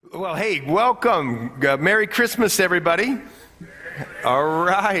Well, hey, welcome. Merry Christmas, everybody. All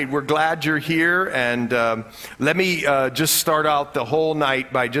right, we're glad you're here. And let me just start out the whole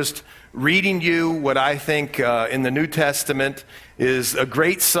night by just reading you what I think in the New Testament is a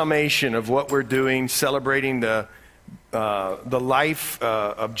great summation of what we're doing, celebrating the life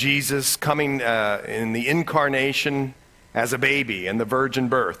of Jesus coming in the incarnation as a baby and the virgin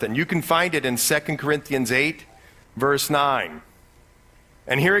birth. And you can find it in 2 Corinthians 8, verse 9.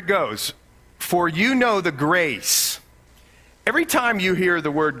 And here it goes. For you know the grace. Every time you hear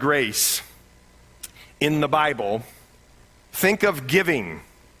the word grace in the Bible, think of giving.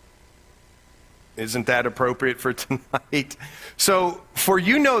 Isn't that appropriate for tonight? So, for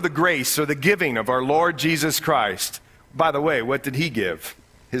you know the grace or the giving of our Lord Jesus Christ. By the way, what did he give?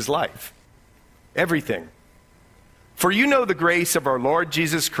 His life. Everything. For you know the grace of our Lord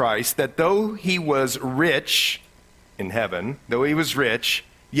Jesus Christ, that though he was rich in heaven, though he was rich,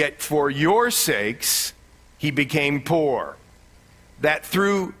 yet for your sakes he became poor, that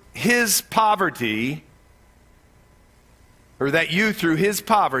through his poverty, or that you through his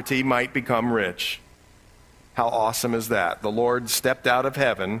poverty might become rich. How awesome is that? The Lord stepped out of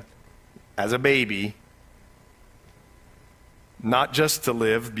heaven as a baby, not just to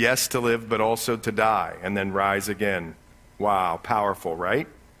live, yes, to live, but also to die and then rise again. Wow, powerful, right?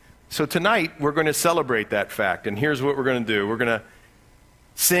 So tonight, we're going to celebrate that fact. And here's what we're going to do. We're going to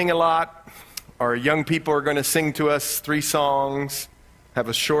sing a lot. Our young people are going to sing to us 3 songs, have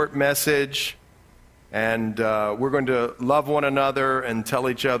a short message, and we're going to love one another and tell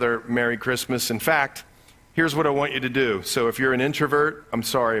each other Merry Christmas. In fact, here's what I want you to do. So if you're an introvert, I'm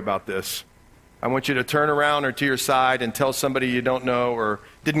sorry about this. I want you to turn around or to your side and tell somebody you don't know or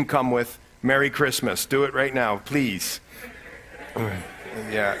didn't come with Merry Christmas. Do it right now, please.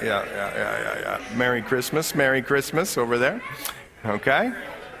 Yeah. Merry Christmas over there. Okay?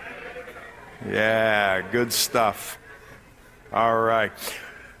 Yeah, good stuff. All right.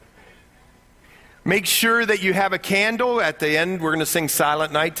 Make sure that you have a candle. At the end, we're going to sing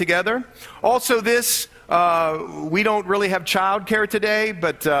Silent Night together. Also this, we don't really have childcare today,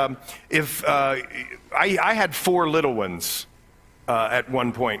 but if I had 4 little ones at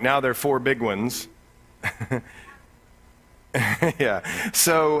one point. Now they're 4 big ones. Yeah.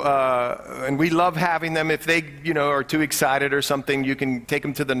 So, and we love having them. If they, are too excited or something, you can take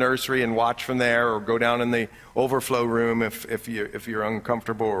them to the nursery and watch from there, or go down in the overflow room if you're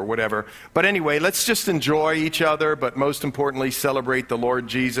uncomfortable or whatever. But anyway, let's just enjoy each other, but most importantly, celebrate the Lord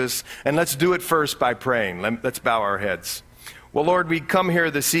Jesus. And let's do it first by praying. Let's bow our heads. Well, Lord, we come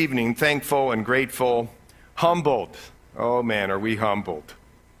here this evening thankful and grateful, humbled. Oh man, are we humbled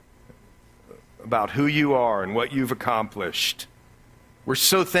about who you are and what you've accomplished. We're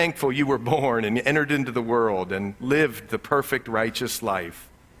so thankful you were born and entered into the world and lived the perfect righteous life.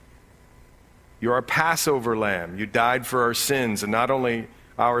 You're our Passover lamb. You died for our sins, and not only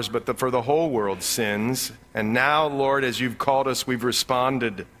ours, but for the whole world's sins. And now, Lord, as you've called us, we've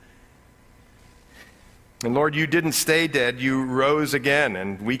responded. And Lord, you didn't stay dead. You rose again,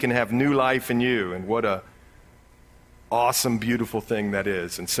 and we can have new life in you. And what a awesome, beautiful thing that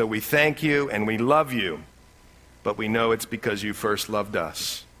is. And so we thank you and we love you, but we know it's because you first loved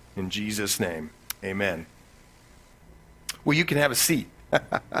us. In Jesus' name, amen. Well, you can have a seat.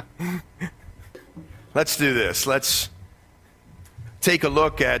 Let's do this. Let's take a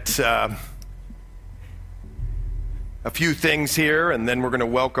look at a few things here, and then we're going to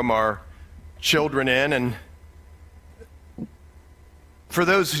welcome our children in. And for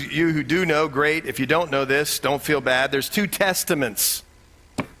those of you who do know, great. If you don't know this, don't feel bad. There's 2 testaments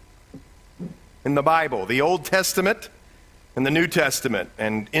in the Bible, the Old Testament and the New Testament.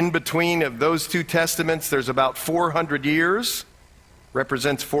 And in between of those 2 testaments, there's about 400 years.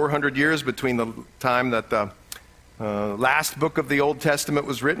 Represents 400 years between the time that the last book of the Old Testament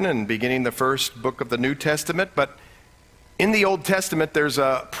was written and beginning the first book of the New Testament. But in the Old Testament, there's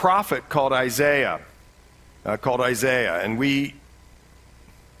a prophet called Isaiah. And we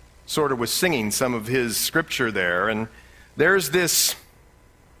sort of was singing some of his scripture there. And there's this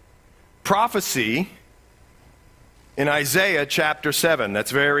prophecy in Isaiah chapter 7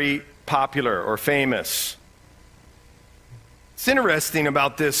 that's very popular or famous. It's interesting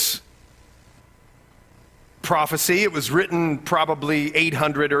about this prophecy. It was written probably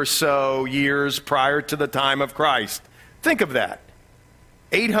 800 or so years prior to the time of Christ. Think of that.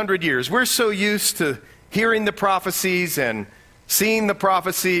 800 years. We're so used to hearing the prophecies and seeing the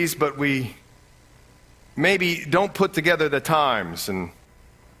prophecies, but we maybe don't put together the times. And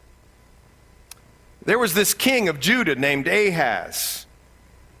there was this king of Judah named Ahaz.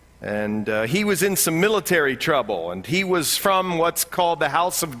 And he was in some military trouble, and he was from what's called the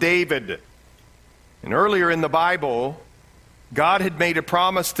house of David. And earlier in the Bible, God had made a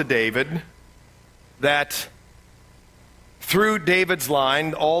promise to David that through David's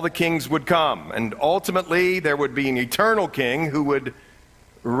line, all the kings would come. And ultimately, there would be an eternal king who would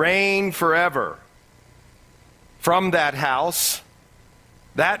reign forever. From that house,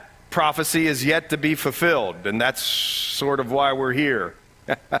 that prophecy is yet to be fulfilled. And that's sort of why we're here.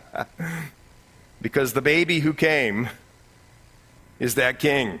 Because the baby who came is that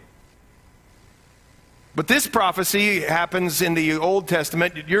king. But this prophecy happens in the Old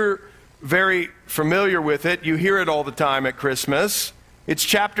Testament. You're very familiar with it. You hear it all the time at Christmas. It's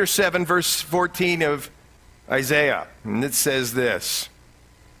chapter 7, verse 14 of Isaiah. And it says this: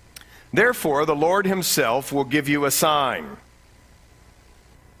 "Therefore the Lord himself will give you a sign.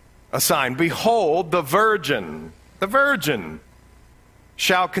 A sign. Behold, the virgin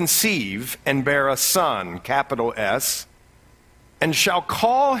shall conceive and bear a son," capital S, "and shall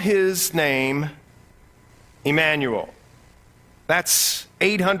call his name Emmanuel." That's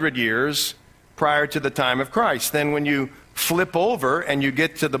 800 years prior to the time of Christ. Then when you flip over and you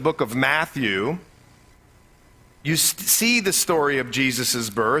get to the book of Matthew, you see the story of Jesus'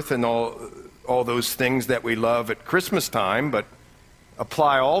 birth and all those things that we love at Christmas time, but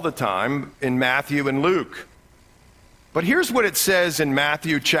apply all the time in Matthew and Luke. But here's what it says in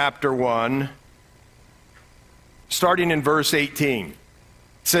Matthew chapter 1, starting in verse 18. It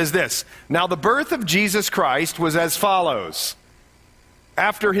says this: "Now the birth of Jesus Christ was as follows.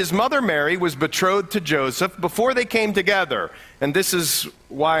 After his mother Mary was betrothed to Joseph, before they came together," and this is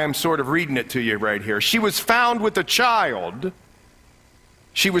why I'm sort of reading it to you right here, "she was found with a child.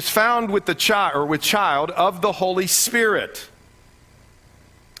 She was found with child of the Holy Spirit.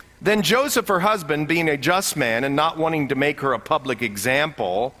 Then Joseph, her husband, being a just man and not wanting to make her a public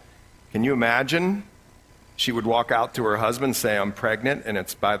example," can you imagine? She would walk out to her husband and say, "I'm pregnant, and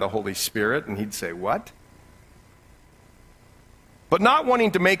it's by the Holy Spirit." And he'd say, "What?" "But not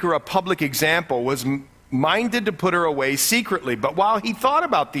wanting to make her a public example, was minded to put her away secretly. But while he thought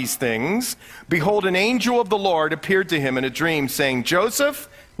about these things, behold, an angel of the Lord appeared to him in a dream, saying, 'Joseph,'"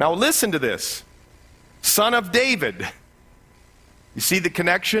 now listen to this, "son of David." You see the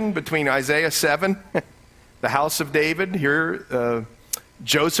connection between Isaiah 7, the house of David? Here,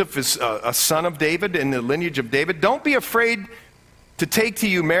 Joseph is a son of David in the lineage of David. "Don't be afraid to take to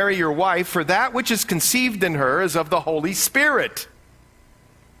you Mary your wife, for that which is conceived in her is of the Holy Spirit.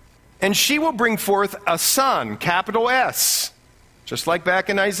 And she will bring forth a son," capital S, just like back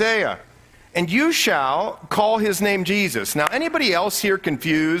in Isaiah, "and you shall call his name Jesus." Now, anybody else here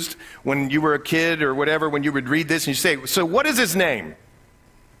confused when you were a kid or whatever, when you would read this and you say, so what is his name?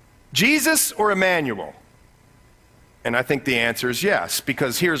 Jesus or Emmanuel? And I think the answer is yes,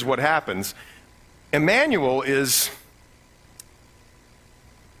 because here's what happens. Emmanuel is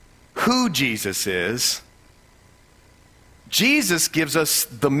who Jesus is. Jesus gives us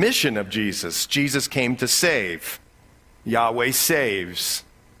the mission of Jesus. Jesus came to save. Yahweh saves.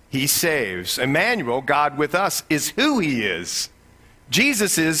 He saves. Emmanuel, God with us, is who he is.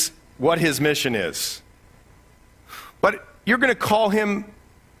 Jesus is what his mission is. But you're going to call him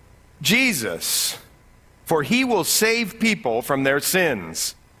Jesus, for he will save people from their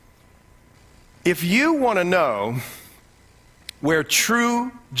sins. If you want to know where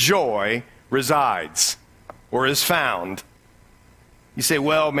true joy resides or is found, you say,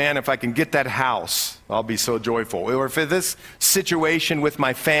 "Well, man, if I can get that house, I'll be so joyful. Or if this situation with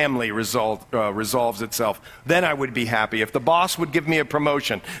my family resolves itself, then I would be happy. If the boss would give me a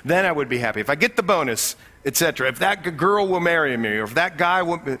promotion, then I would be happy. If I get the bonus, etc. If that girl will marry me, or if that guy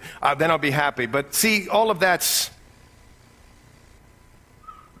will, then I'll be happy." But see, all of that's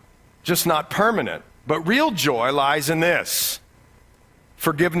just not permanent. But real joy lies in this: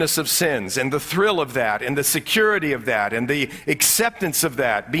 forgiveness of sins, and the thrill of that, and the security of that, and the acceptance of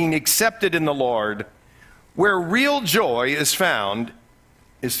that, being accepted in the Lord. Where real joy is found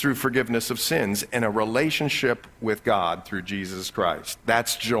is through forgiveness of sins and a relationship with God through Jesus Christ.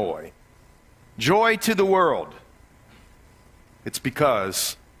 That's joy. Joy to the world. It's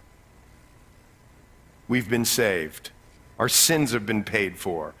because we've been saved. Our sins have been paid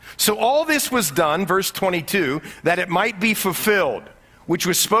for. So all this was done, verse 22, that it might be fulfilled, which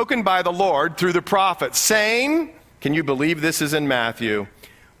was spoken by the Lord through the prophet, saying, can you believe this is in Matthew?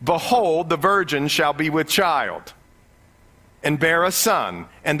 "Behold, the virgin shall be with child, and bear a son,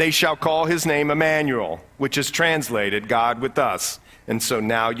 and they shall call his name Emmanuel," which is translated, God with us. And so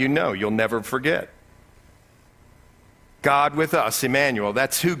now you know, you'll never forget. God with us, Emmanuel.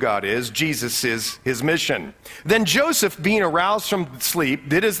 That's who God is. Jesus is his mission. Then Joseph, being aroused from sleep,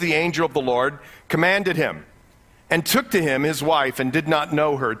 did as the angel of the Lord commanded him, and took to him his wife, and did not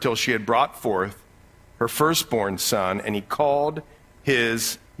know her till she had brought forth her firstborn son, and he called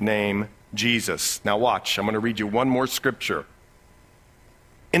his name Jesus. Now watch, I'm going to read you one more scripture.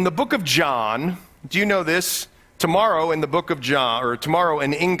 In the book of John, do you know this? Tomorrow in the book of John, or tomorrow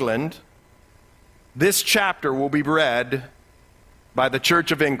in England, this chapter will be read by the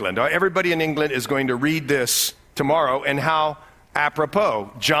Church of England. Everybody in England is going to read this tomorrow, and how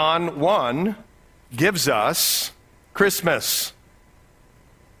apropos. John 1 gives us Christmas.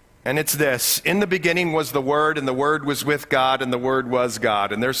 And it's this: in the beginning was the Word, and the Word was with God, and the Word was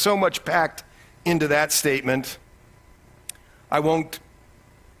God. And there's so much packed into that statement. I won't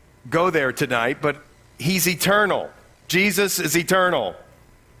go there tonight, but he's eternal. Jesus is eternal.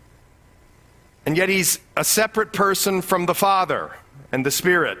 And yet he's a separate person from the Father and the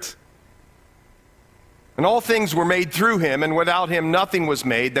Spirit. And all things were made through him, and without him nothing was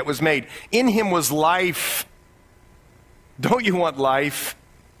made that was made. In him was life. Don't you want life?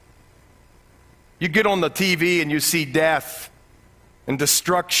 You get on the TV and you see death and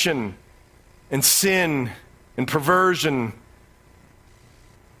destruction and sin and perversion.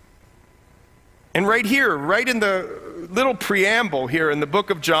 And right here, right in the little preamble here in the book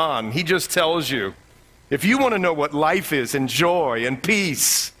of John, he just tells you, if you want to know what life is and joy and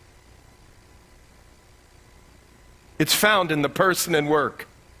peace, it's found in the person and work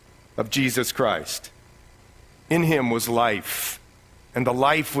of Jesus Christ. In him was life, and the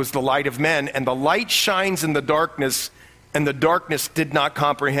life was the light of men, and the light shines in the darkness, and the darkness did not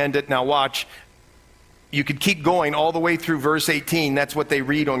comprehend it. Now watch, you could keep going all the way through verse 18. That's what they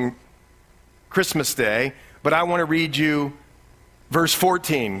read on Christmas Day. But I want to read you verse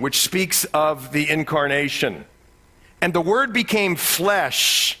 14, which speaks of the incarnation. And the Word became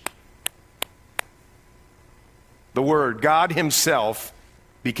flesh. The Word, God himself,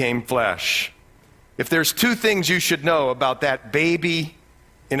 became flesh. If there's two things you should know about that baby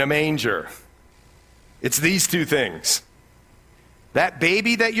in a manger, it's these two things. That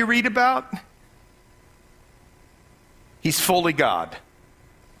baby that you read about, he's fully God.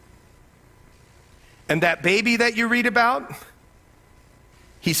 And that baby that you read about,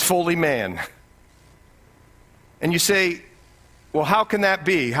 he's fully man. And you say, well, how can that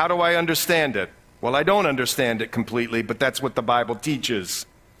be? How do I understand it? Well, I don't understand it completely, but that's what the Bible teaches.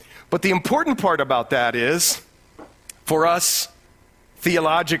 But the important part about that is, for us,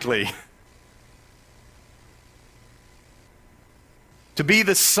 theologically, to be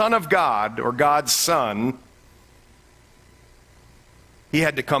the Son of God, or God's Son, he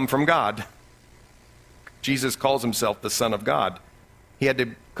had to come from God. Jesus calls himself the Son of God. He had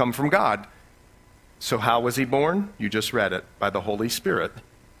to come from God. So how was he born? You just read it, by the Holy Spirit.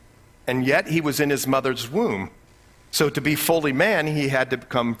 And yet he was in his mother's womb. So to be fully man, he had to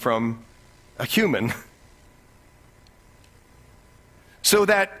come from a human. So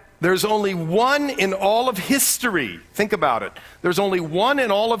that there's only one in all of history, think about it, there's only one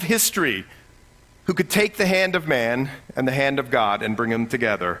in all of history who could take the hand of man and the hand of God and bring them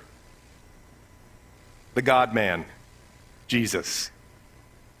together. The God-man, Jesus.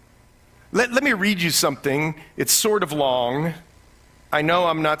 Let me read you something. It's sort of long. I know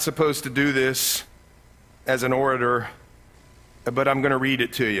I'm not supposed to do this as an orator, but I'm going to read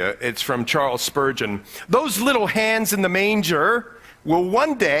it to you. It's from Charles Spurgeon. Those little hands in the manger will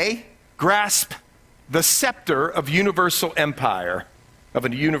one day grasp the scepter of universal empire, of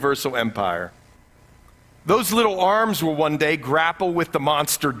a universal empire. Those little arms will one day grapple with the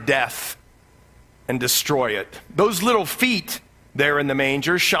monster death and destroy it. Those little feet there in the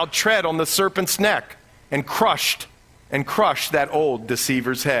manger shall tread on the serpent's neck and crush that old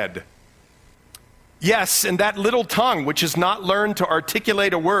deceiver's head. Yes, and that little tongue, which has not learned to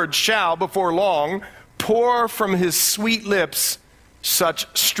articulate a word, shall before long pour from his sweet lips such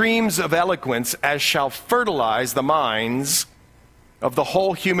streams of eloquence as shall fertilize the minds of the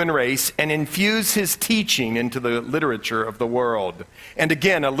whole human race and infuse his teaching into the literature of the world. And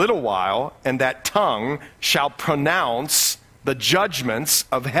again, a little while, and that tongue shall pronounce the judgments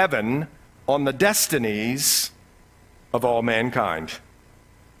of heaven on the destinies of all mankind.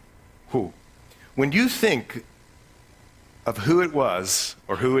 When you think of who it was,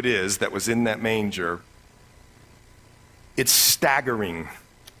 or who it is that was in that manger, it's staggering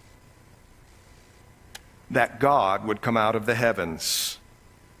that God would come out of the heavens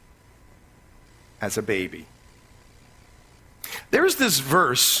as a baby. There's this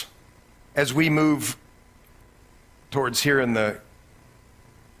verse as we move towards hearing the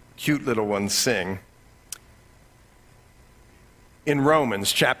cute little ones sing. in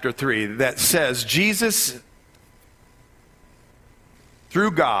Romans chapter 3 that says Jesus,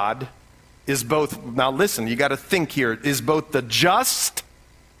 through God, is both, now listen, you got to think here, is both the just,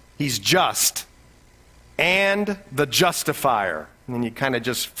 he's just, and the justifier. And then you kind of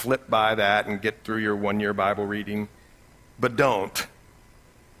just flip by that and get through your one-year Bible reading. But don't.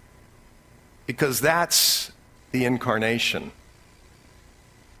 Because that's the incarnation.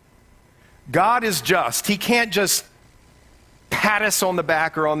 God is just. He can't just pat us on the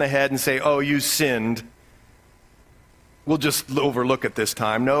back or on the head and say, oh, you sinned. We'll just overlook it this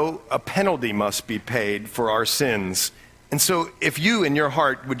time. No, a penalty must be paid for our sins. And so if you in your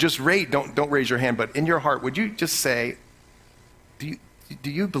heart would just don't raise your hand, but in your heart, would you just say,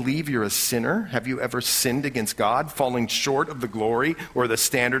 do you believe you're a sinner? Have you ever sinned against God, falling short of the glory or the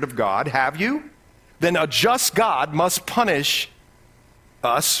standard of God? Have you? Then a just God must punish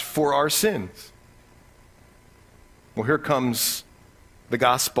us for our sins. Well, here comes the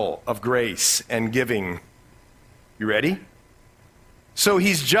gospel of grace and giving. You ready? So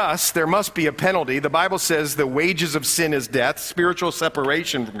he's just. There must be a penalty. The Bible says the wages of sin is death, spiritual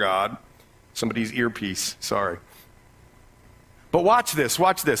separation from God. Somebody's earpiece, sorry. But watch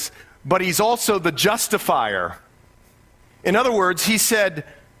this. But he's also the justifier. In other words, he said,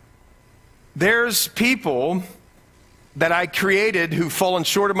 there's people that I created who've fallen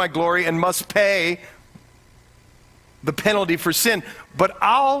short of my glory and must pay the penalty for sin. But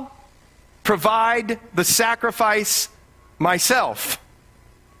I'll provide the sacrifice myself,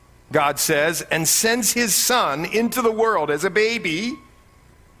 God says, and sends his son into the world as a baby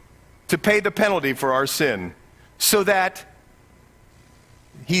to pay the penalty for our sin, so that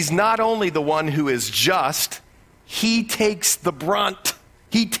he's not only the one who is just, he takes the brunt,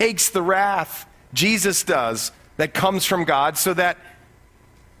 he takes the wrath, Jesus does, that comes from God, so that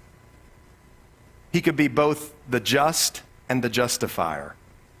he could be both the just and the justifier.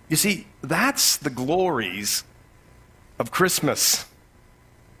 You see, that's the glories of Christmas.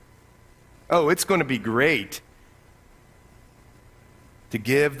 Oh, it's going to be great to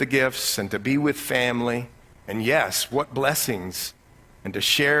give the gifts and to be with family. And yes, what blessings. And to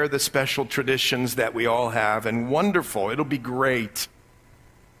share the special traditions that we all have. And wonderful. It'll be great.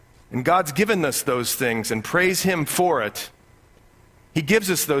 And God's given us those things, and praise him for it. He gives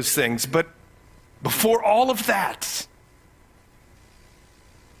us those things. But before all of that,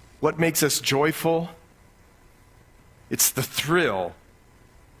 what makes us joyful? It's the thrill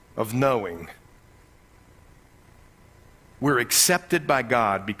of knowing we're accepted by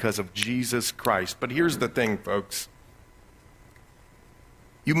God because of Jesus Christ. But here's the thing, folks.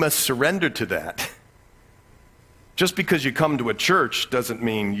 You must surrender to that. Just because you come to a church doesn't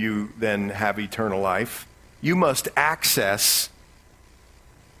mean you then have eternal life. You must access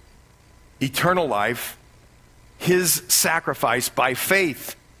eternal life, his sacrifice, by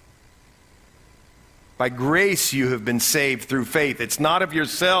faith. By grace you have been saved through faith. It's not of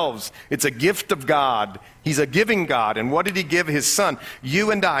yourselves. It's a gift of God. He's a giving God. And what did he give? His son.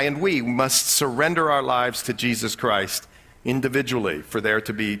 You and I and we must surrender our lives to Jesus Christ individually for there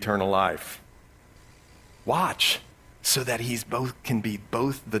to be eternal life. Watch, so that can be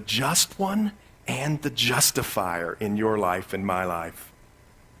both the just one and the justifier in your life and my life.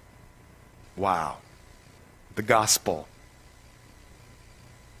 Wow. The gospel.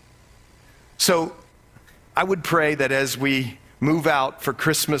 So I would pray that as we move out for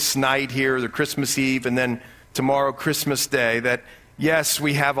Christmas night here, the Christmas Eve, and then tomorrow, Christmas Day, that yes,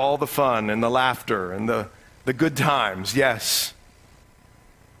 we have all the fun and the laughter and the good times, yes.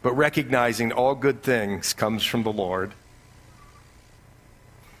 But recognizing all good things comes from the Lord.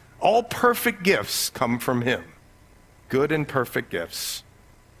 All perfect gifts come from him. Good and perfect gifts.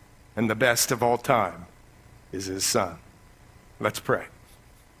 And the best of all time is his son. Let's pray.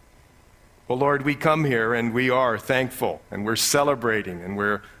 Well, Lord, we come here and we are thankful and we're celebrating and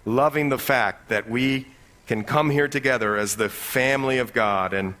we're loving the fact that we can come here together as the family of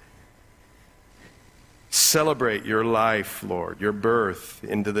God and celebrate your life, Lord, your birth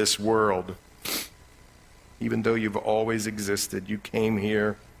into this world. Even though you've always existed, you came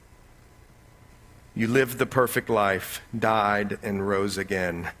here. You lived the perfect life, died, and rose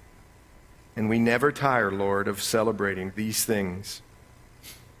again. And we never tire, Lord, of celebrating these things.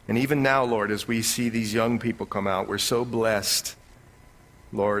 And even now, Lord, as we see these young people come out, we're so blessed,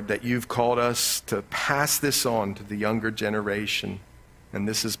 Lord, that you've called us to pass this on to the younger generation. And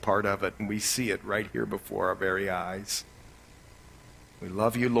this is part of it, and we see it right here before our very eyes. We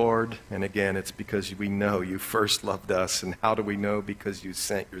love you, Lord, and again, it's because we know you first loved us. And how do we know? Because you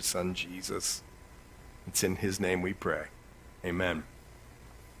sent your son, Jesus. It's in his name we pray. Amen.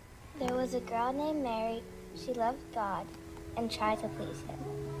 There was a girl named Mary. She loved God and try to please him.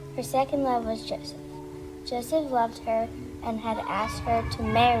 Her second love was Joseph. Joseph loved her and had asked her to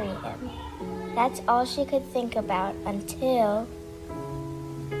marry him. That's all she could think about until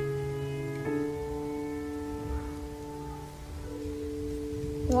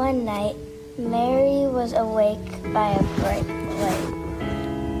one night, Mary was awake by a bright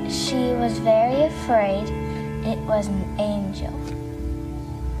light. She was very afraid. It was an angel.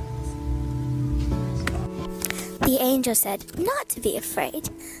 The angel said, "Not to be afraid.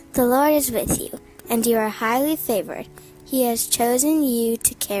 The Lord is with you, and you are highly favored. He has chosen you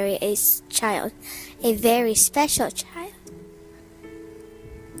to carry a child, a very special child."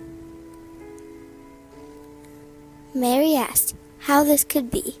 Mary asked how this could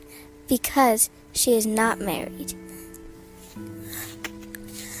be, because she is not married.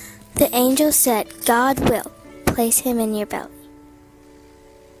 The angel said, "God will place him in your belly."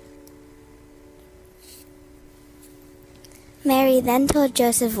 Mary then told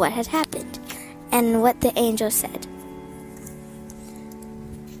Joseph what had happened and what the angel said.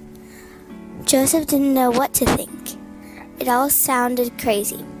 Joseph didn't know what to think. It all sounded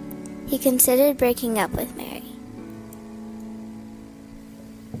crazy. He considered breaking up with Mary.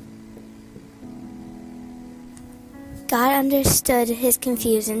 God understood his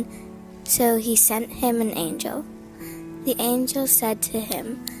confusion, so he sent him an angel. The angel said to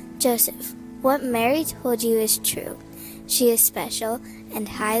him, "Joseph, what Mary told you is true. She is special and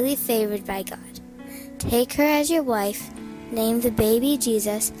highly favored by God. Take her as your wife, name the baby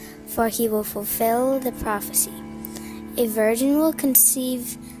Jesus, for he will fulfill the prophecy. A virgin will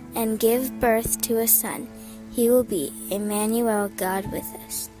conceive and give birth to a son. He will be Emmanuel, God with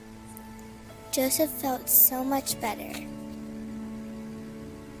us." Joseph felt so much better.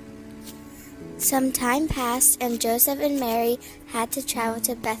 Some time passed, and Joseph and Mary had to travel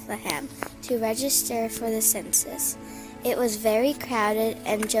to Bethlehem to register for the census. It was very crowded,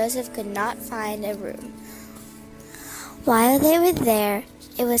 and Joseph could not find a room. While they were there,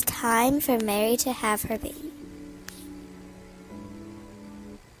 it was time for Mary to have her baby.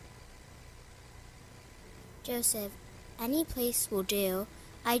 "Joseph, any place will do.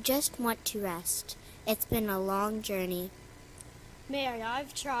 I just want to rest. It's been a long journey." "Mary,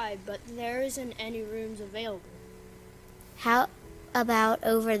 I've tried, but there isn't any rooms available." "How about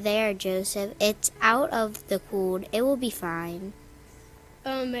over there, Joseph? It's out of the cold. It will be fine."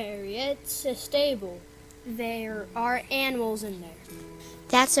 "Oh, Mary, it's a stable. There are animals in there."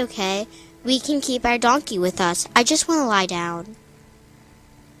 "That's okay. We can keep our donkey with us. I just want to lie down."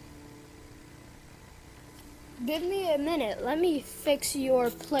 "Give me a minute. Let me fix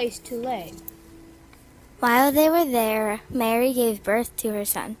your place to lay." While they were there, Mary gave birth to her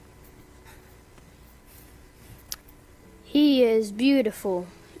son. "He is beautiful.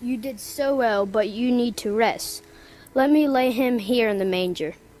 You did so well, but you need to rest. Let me lay him here in the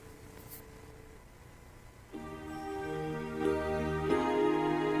manger."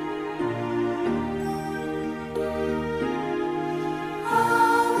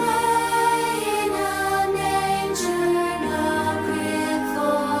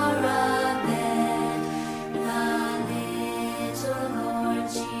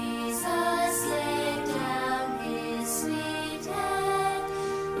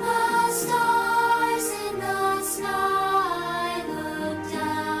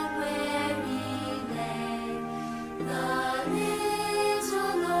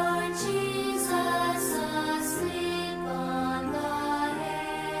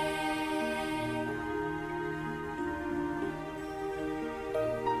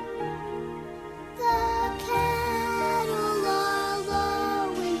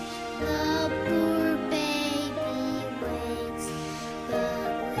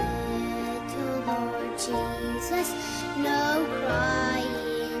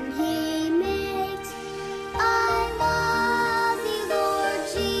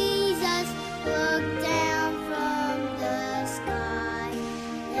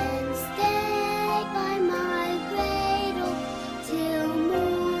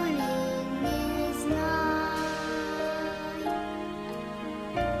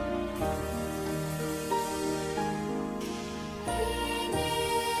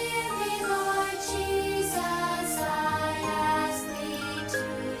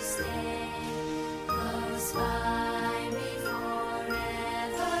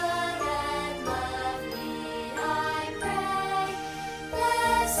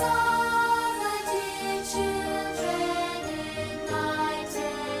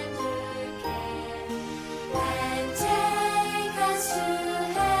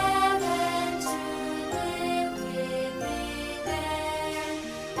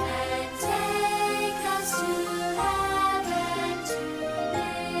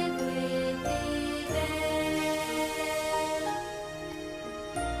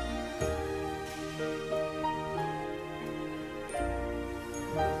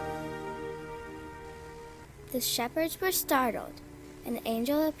 The shepherds were startled. An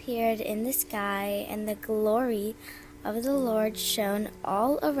angel appeared in the sky, and the glory of the Lord shone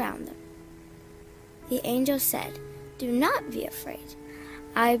all around them. The angel said, "Do not be afraid.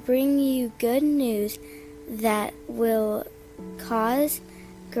 I bring you good news that will cause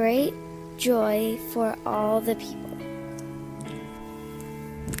great joy for all the people.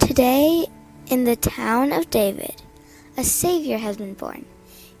 Today, in the town of David, a Savior has been born.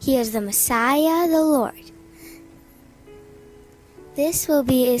 He is the Messiah, the Lord. This will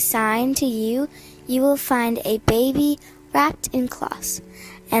be a sign to you. You will find a baby wrapped in cloths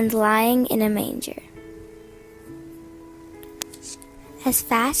and lying in a manger." As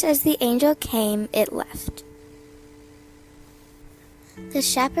fast as the angel came, it left. The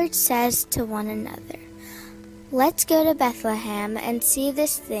shepherds said to one another, "Let's go to Bethlehem and see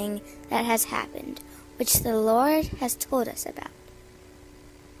this thing that has happened, which the Lord has told us about."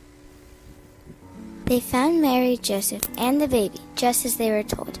 They found Mary, Joseph, and the baby, just as they were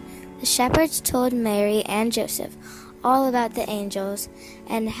told. The shepherds told Mary and Joseph all about the angels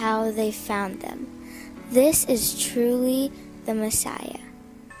and how they found them. This is truly the Messiah.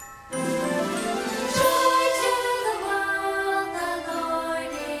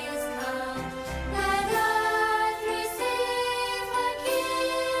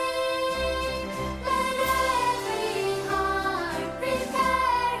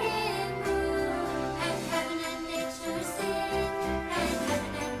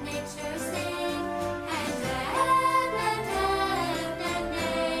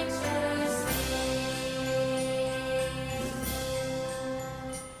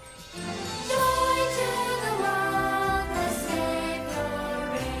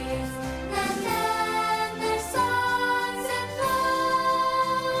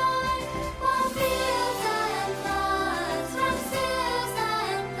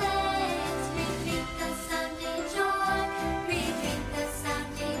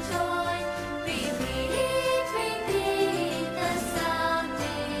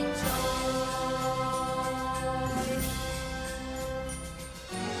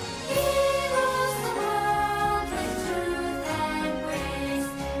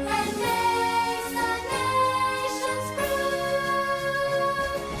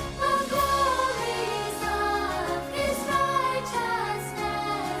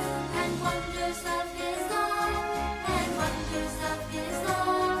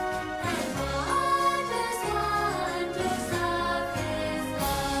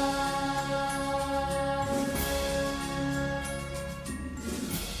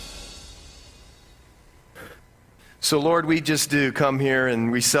 So, Lord, we just do come here and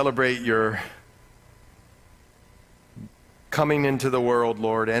we celebrate your coming into the world,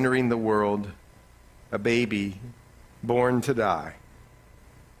 Lord, entering the world, a baby born to die.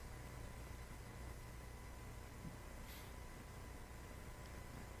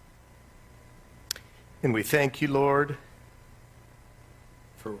 And we thank you, Lord,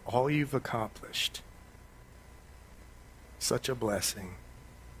 for all you've accomplished. Such a blessing,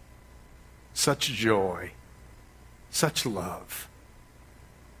 such joy, such love,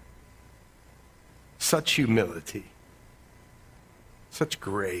 such humility, such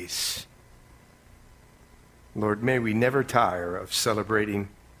grace. Lord, may we never tire of celebrating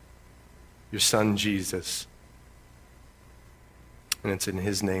your Son, Jesus. And it's in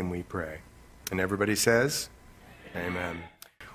his name we pray. And everybody says, Amen.